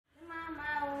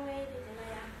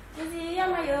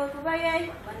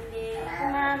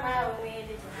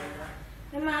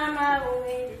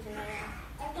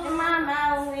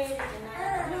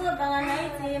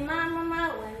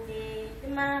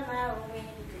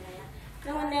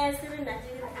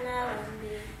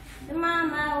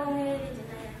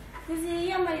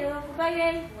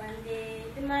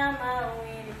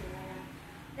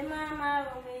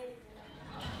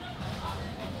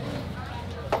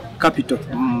Capital,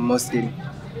 mostly.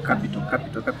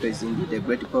 Capital is indeed a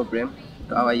great problem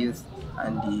to our youth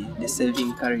and the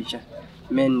saving culture.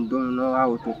 Men don't know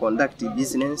how to conduct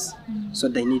business, so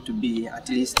they need to be at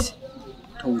least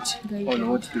taught on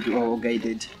what to do or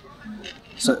guided.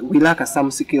 So we lack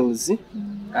some skills,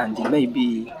 and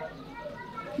maybe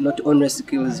not only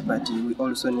skills, but we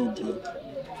also need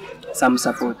some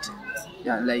support,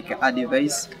 like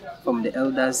advice from the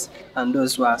elders and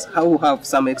those who have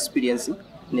some experience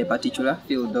in a particular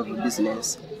field of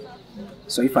business.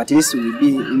 So if at least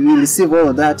we receive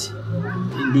all that,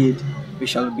 indeed, we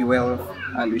shall be well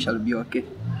and we shall be okay.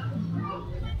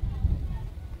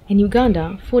 In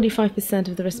Uganda, 45%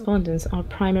 of the respondents are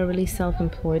primarily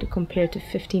self-employed compared to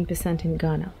 15% in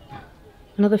Ghana.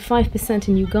 Another 5%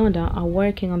 in Uganda are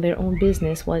working on their own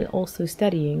business while also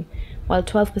studying, while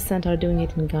 12% are doing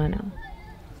it in Ghana.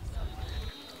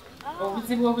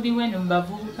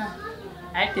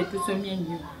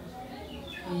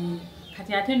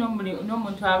 Kati ate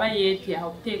n'omuntu aba yeetya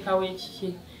okuteekawo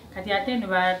ekiki kati ate no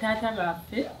bataata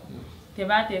baffe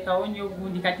tebateekawo nnyo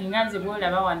gundi kati nga nze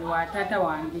bw'olaba wano wa taata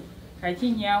wange kati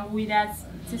kinnyanguwira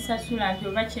sisasula nti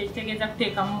oba kitegeeza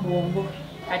kuteekamu bwongo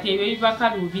kati ebyo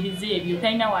bibakaluubiriza ebyo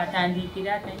talina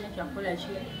watandikira talina kyakola ki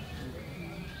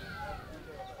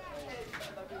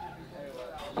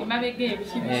emabega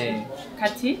ebiki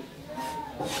kati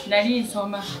nali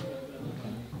nsoma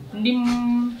ndi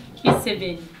mu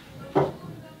P7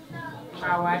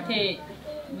 awate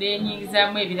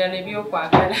nenyingizamu ebirala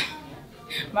ebyokwagala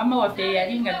mama waffe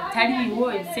yali nga taliiwo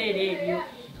ebiseera ebyo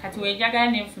kati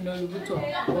wenjagala nenfuna olubuto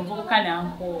omuvubuka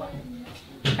nankoowa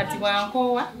kati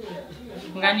bwankoowa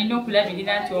nga nina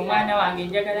okulabirira nti omwana wange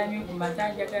njagala nnyo ku mata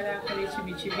njagala akole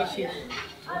kibiki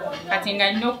kati nga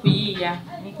nina okuyiiya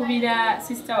nkubira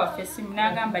sisita waffe essimu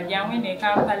n'agamba jjangu eno e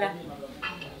Kampala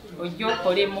ojja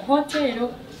okole mu hotero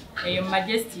eyo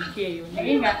majestic eyo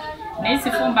naye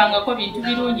sifumbangako bintu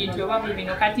birungi nti oba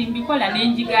bino kati mbikola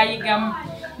nenjigayigamu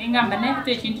nengamba naye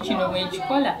ate ekintu kino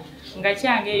bwenkikola nga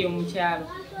kyange eyo mu kyalo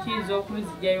kiyinza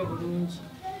okunzijjayo bulungi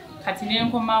kati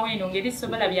nenkomawo eno ngeri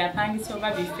sobola byapangisa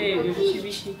oba bife ebyo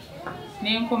biki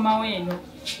nenkomawo eno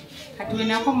kati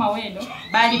wenakomawo eno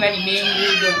baali balima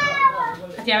enguudo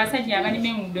kati abasajja abalima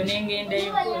enguudo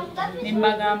nengendayo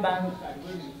nembagamba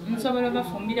nsobola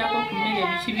bafumbirako ku mmere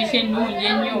biki ennungi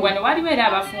ennyo wano waliwo era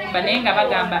abafumba naye nga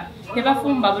bagamba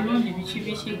tebafumba bulungi biki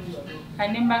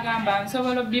kati nembagamba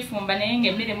nsobola obifumba naye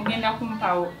ng'emmere mugenda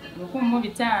kumpawo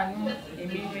 1500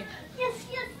 emirwe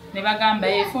ne bagamba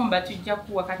efumba tujja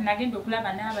kuwa kati nagenda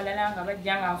okulaba n'abalala nga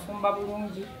bajja nga nfumba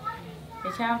bulungi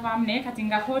ekyavaamu naye kati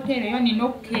nga hotero yo nina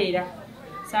okukeera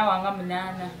saawa nga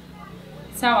 8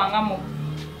 saawa nga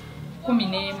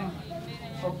 11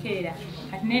 okeera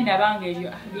kati nendabanga ebyo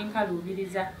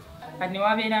binkaluubiriza kati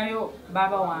newabeerayo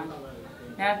baaba wange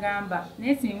n'agamba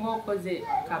naye singa okoze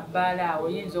kabbaala awo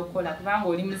oyinza okukola kubanga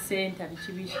oli mu senta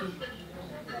biki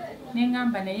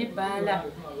nengamba naye ebbaala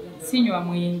sinywa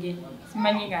mwenge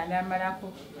simanyi nga ndamalako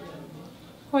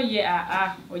ko ye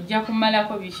ojja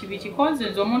kumalako biki konze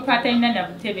nze omuntu atalina na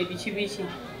butebe biki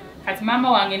kati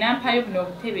maama wange nampayo buno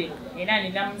obutebe era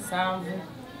nina 7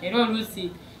 era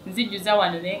oluusi nzijuza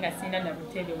wano naye nga sina na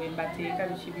butebe wembateeka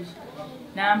biki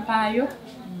nampaayo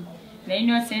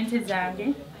nalina sente zange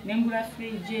nengula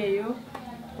fridge eyo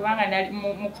kubanga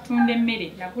mu kutunda emmere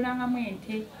nagulangamu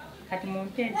ente kati mu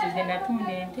nte ezo ze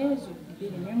natunda ente ezo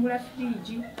 2 nengula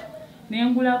fridge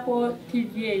nengulako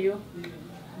TV eyo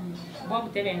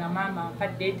bwobutebe nga maama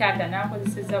mpadde taata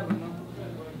nankozeseza buno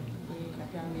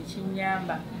kati ange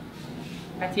ekinyamba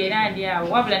kati era ndi awo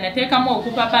wabula nateekamu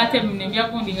okupapaate buno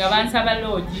ebyagundi nga bansaba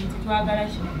loogi nti twagala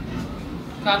ki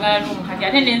twagala lumu kati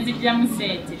ate nenzijjamu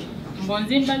sente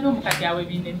mbonzimba lumu kati awe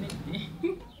binemedde.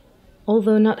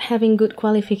 Although not having good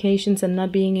qualifications and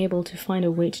not being able to find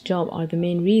a wage job are the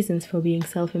main reasons for being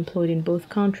self-employed in both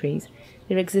countries,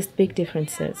 there exist big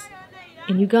differences.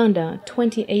 In Uganda,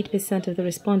 28% of the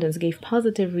respondents gave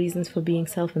positive reasons for being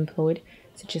self-employed,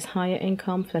 such as higher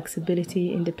income,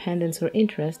 flexibility, independence, or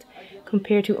interest,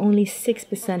 compared to only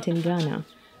 6% in Ghana,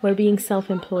 where being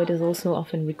self-employed is also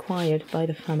often required by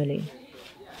the family.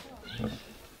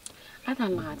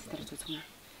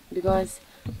 Because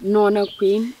no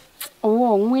queen,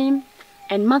 oh,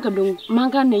 and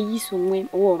maga na yiso ngwem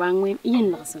o bangwem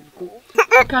yin lasabuku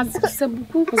because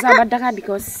sabuku kuzabadaga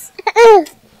because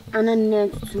ananne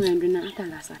tumendu na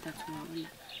atala satatu wala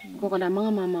kokoda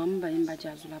mama mamba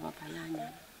imbajazula papalanya.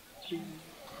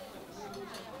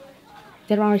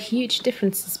 There are huge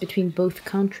differences between both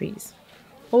countries.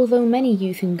 Although many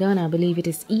youth in Ghana believe it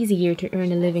is easier to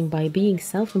earn a living by being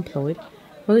self-employed,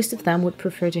 most of them would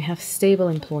prefer to have stable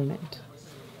employment.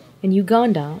 In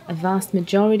Uganda, a vast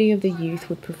majority of the youth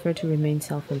would prefer to remain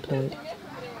self-employed.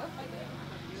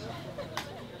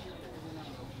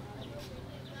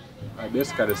 I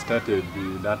basically started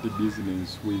that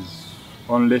business with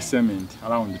only cement,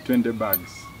 around 20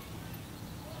 bags.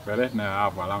 But right now I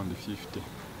have around 50.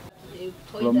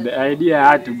 From the idea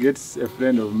I had to get a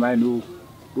friend of mine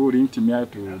who linked me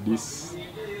to this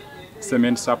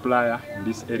cement supplier in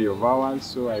this area of ours.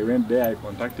 So I went there, I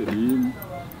contacted him,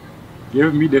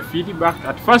 gave me the feedback.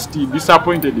 At first he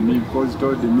disappointed me because he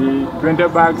told me 20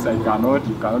 bags you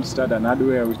cannot start another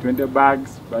way with 20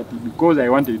 bags. But because I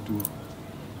wanted to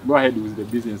go ahead with the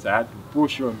business, I had to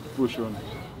push on.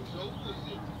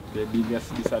 The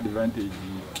biggest disadvantage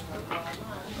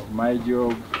of my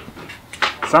job,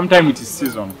 sometimes it is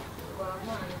season.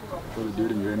 Because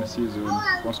during rainy season,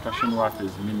 construction work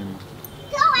is minimum.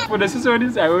 For the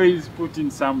seasons, I always put in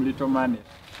some little money.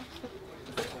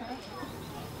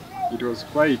 It was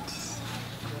quite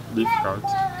difficult,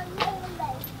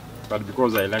 but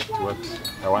because I liked what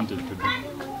I wanted to do,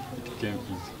 it came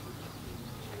easy.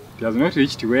 It has not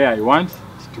reached where I want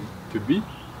it to be,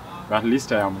 but at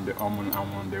least I'm on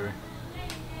the way.